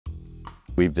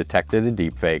We've detected a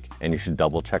deepfake, and you should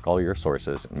double check all your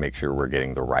sources and make sure we're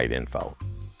getting the right info.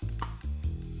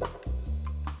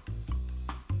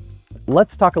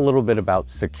 Let's talk a little bit about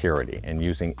security and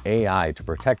using AI to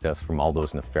protect us from all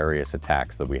those nefarious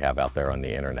attacks that we have out there on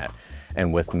the internet.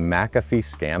 And with McAfee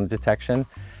scam detection,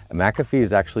 McAfee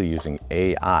is actually using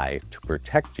AI to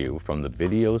protect you from the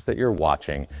videos that you're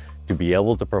watching, to be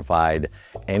able to provide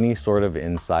any sort of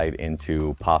insight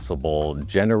into possible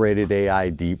generated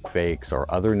AI deepfakes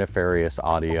or other nefarious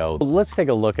audio. Let's take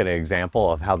a look at an example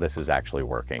of how this is actually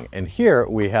working. And here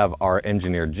we have our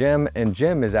engineer Jim, and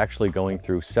Jim is actually going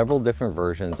through several different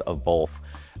versions of both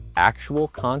actual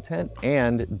content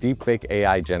and deepfake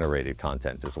AI generated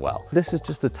content as well. This is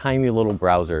just a tiny little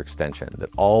browser extension that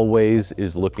always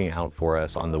is looking out for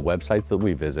us on the websites that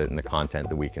we visit and the content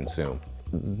that we consume.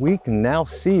 We can now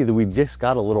see that we just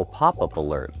got a little pop-up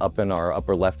alert up in our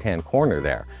upper left-hand corner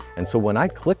there. And so when I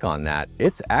click on that,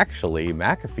 it's actually,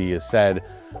 McAfee has said,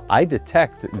 I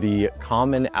detect the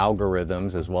common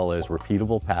algorithms as well as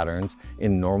repeatable patterns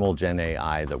in normal Gen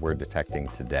AI that we're detecting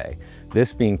today.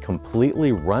 This being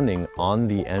completely running on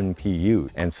the NPU.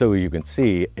 And so you can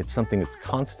see it's something that's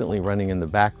constantly running in the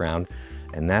background.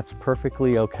 And that's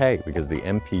perfectly okay because the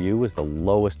NPU is the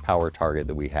lowest power target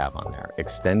that we have on there,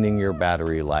 extending your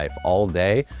battery life all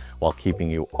day while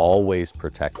keeping you always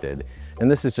protected.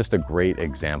 And this is just a great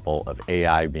example of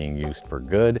AI being used for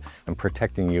good and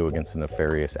protecting you against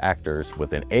nefarious actors.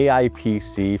 With an AI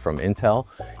PC from Intel,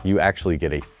 you actually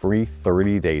get a free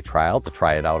 30-day trial to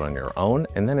try it out on your own,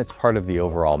 and then it's part of the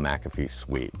overall McAfee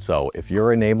suite. So if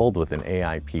you're enabled with an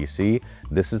AI PC,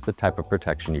 this is the type of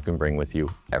protection you can bring with you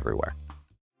everywhere.